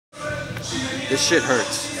This shit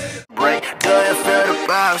hurts. Break. Do you feel the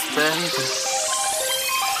vibes, baby?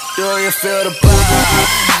 Do you feel the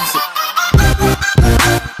vibes?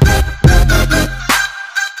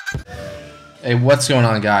 Hey, what's going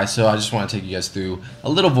on, guys? So I just want to take you guys through a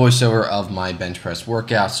little voiceover of my bench press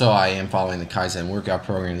workout. So I am following the Kaizen workout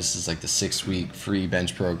program. This is like the 6-week free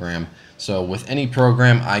bench program. So with any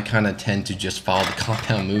program, I kind of tend to just follow the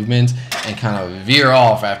compound movement and kind of veer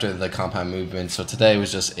off after the compound movement. So today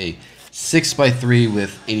was just a 6x3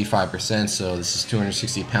 with 85%. So this is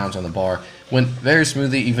 260 pounds on the bar. Went very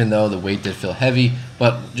smoothly, even though the weight did feel heavy.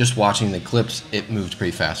 But just watching the clips, it moved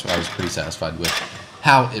pretty fast. So I was pretty satisfied with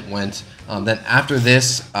how it went. Then after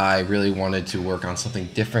this, I really wanted to work on something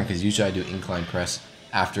different because usually I do incline press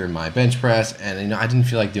after my bench press, and I didn't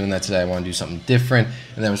feel like doing that today. I want to do something different,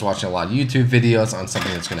 and then I was watching a lot of YouTube videos on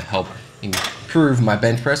something that's going to help improve my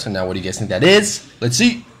bench press. And now, what do you guys think that is? Let's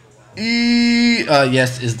see.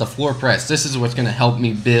 Yes, is the floor press. This is what's going to help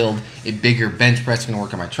me build a bigger bench press. It's going to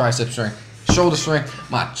work on my tricep strength, shoulder strength,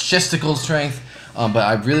 my chesticle strength. But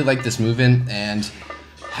I really like this movement, and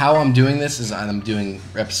how I'm doing this is I'm doing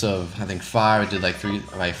reps of, I think, 5. I did like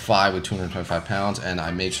 5 with 225 pounds, and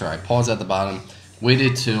I made sure I paused at the bottom,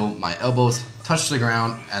 waited till my elbows touched the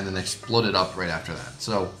ground, and then exploded up right after that.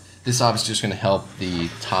 So this obviously just going to help the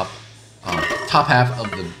top half of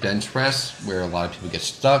the bench press, where a lot of people get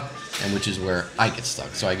stuck, and which is where I get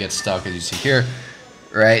stuck. So I get stuck, as you see here,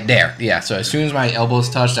 right there. Yeah, so as soon as my elbows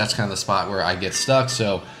touch, that's kind of the spot where I get stuck.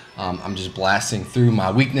 So I'm just blasting through my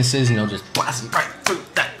weaknesses, just blasting right through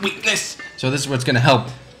that weakness. So this is what's going to help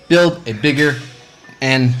build a bigger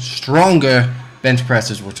and stronger bench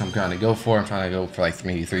presses, which I'm trying to go for. I'm trying to go for like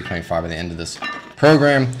maybe 325 at the end of this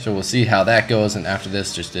program. So we'll see how that goes. And after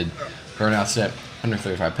this, just did burnout set,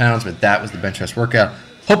 135 pounds. But that was the bench press workout.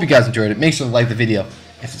 Hope you guys enjoyed it. Make sure to like the video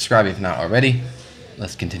and subscribe if not already.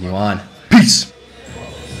 Let's continue on. Peace.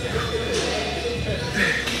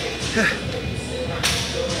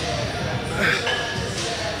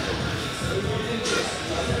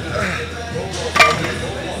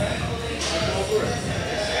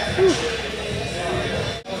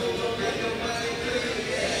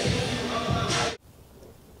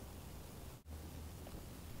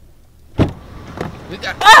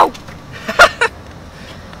 Oh!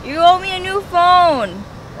 You owe me a new phone.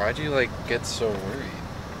 Why'd you get so worried?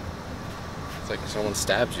 It's like someone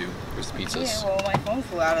stabbed you. Where's the pizzas? Yeah, well, my phone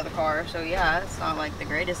flew out of the car, so yeah, it's not like the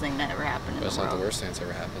greatest thing that ever happened in the world. That's not the worst thing that's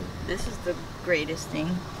ever happened. This is the greatest thing.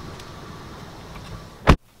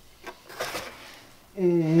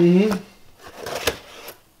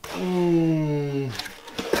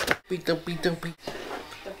 Pizza. The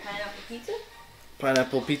pineapple pizza?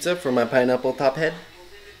 Pineapple pizza for my pineapple top head.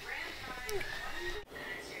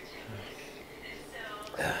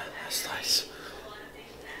 That's nice.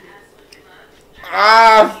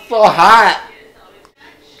 Ah, so hot.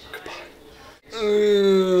 Goodbye.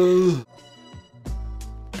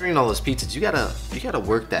 Eating all those pizzas, you gotta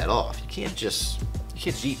work that off. You can't just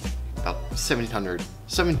eat about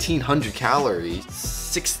 1,700 calories,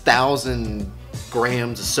 6,000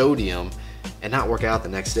 grams of sodium, and not work out the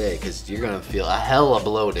next day, because you're gonna feel a hella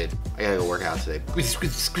bloated. I gotta go work out today.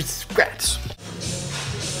 Scratch.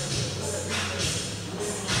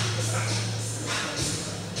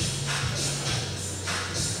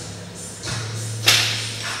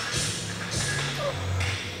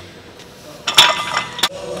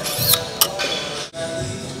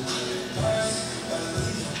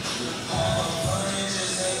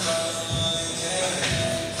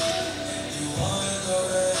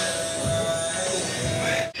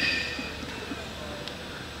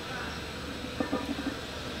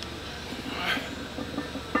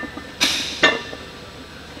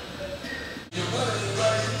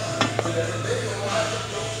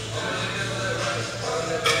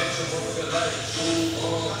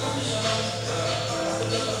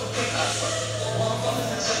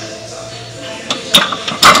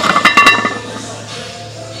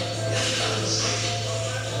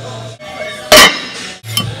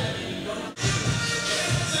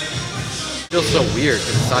 It feels so weird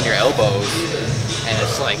because it's on your elbows, and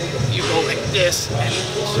it's like you go like this, and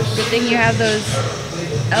it's just... Good thing you have those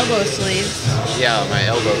elbow sleeves. Yeah, my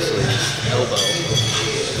elbow sleeves. Elbow.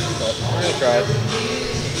 But we're gonna try it.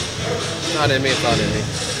 It's not in me, it's not in me.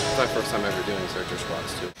 It's my first time ever doing Zercher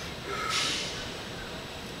squats too.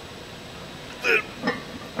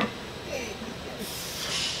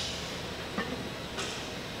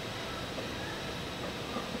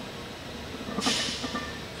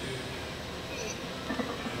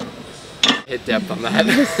 Hit depth on that.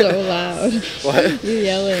 You're so loud. What? You're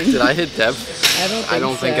yelling. Did I hit depth? I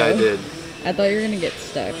don't think I did. I thought you were gonna get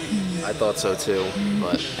stuck. I thought so too,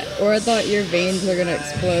 but... Or I thought your veins were gonna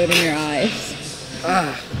explode in your eyes.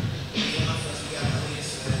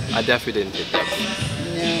 I definitely didn't hit that.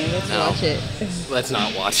 No, let's watch it. Let's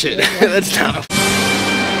not watch it. Let's not.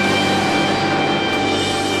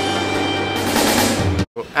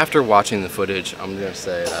 After watching the footage, I'm gonna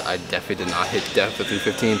say that I definitely did not hit depth at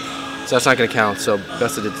 315, so that's not gonna count. So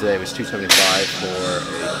best I did today was 275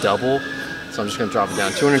 for a double. So I'm just gonna drop it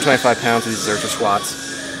down 225 pounds with these Zercher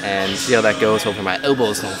squats and see how that goes. Hopefully my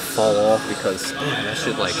elbows don't fall off because man, that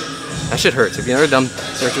shit hurts. If you've never done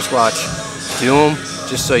Zercher squats, do them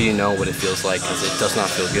just so you know what it feels like because it does not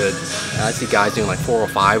feel good. And I see guys doing like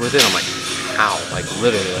 405 with it. I'm like, how? Like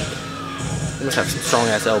literally, like they must have some strong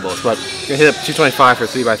ass elbows. But we're gonna hit up 225 for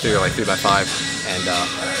 3x3 or like 3x5, and then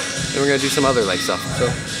we're gonna do some other leg stuff. So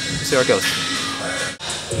we'll see how it goes.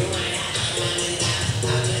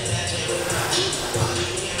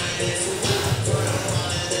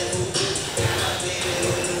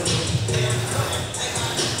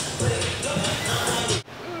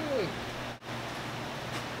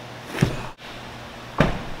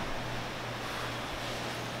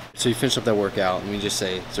 So you finish up that workout, and we just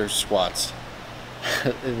say Zercher squats.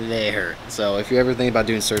 They hurt. So if you ever think about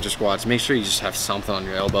doing Zercher squats, make sure you just have something on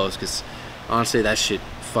your elbows, because honestly, that shit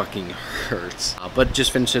fucking hurts. But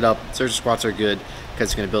just finish it up. Zercher squats are good because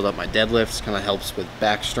it's going to build up my deadlifts. Kind of helps with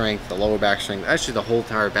back strength, the lower back strength. Actually, the whole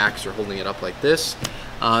entire back, so you're holding it up like this.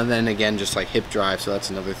 And then again, just like hip drive. So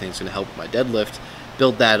that's another thing that's going to help with my deadlift.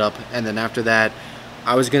 Build that up, and then after that,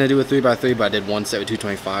 I was gonna do a 3x3, but I did one set with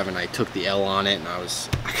 225, and I took the L on it, and I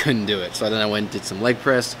couldn't do it. So then I went and did some leg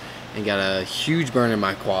press, and got a huge burn in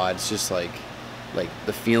my quads. Just like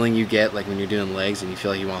the feeling you get like when you're doing legs and you feel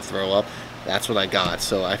like you want to throw up. That's what I got.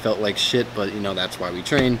 So I felt like shit, but you know that's why we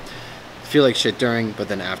train. Feel like shit during, but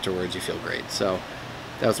then afterwards you feel great. So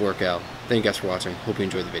that was the workout. Thank you guys for watching. Hope you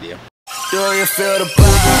enjoyed the video. Do you feel the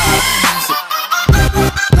vibe?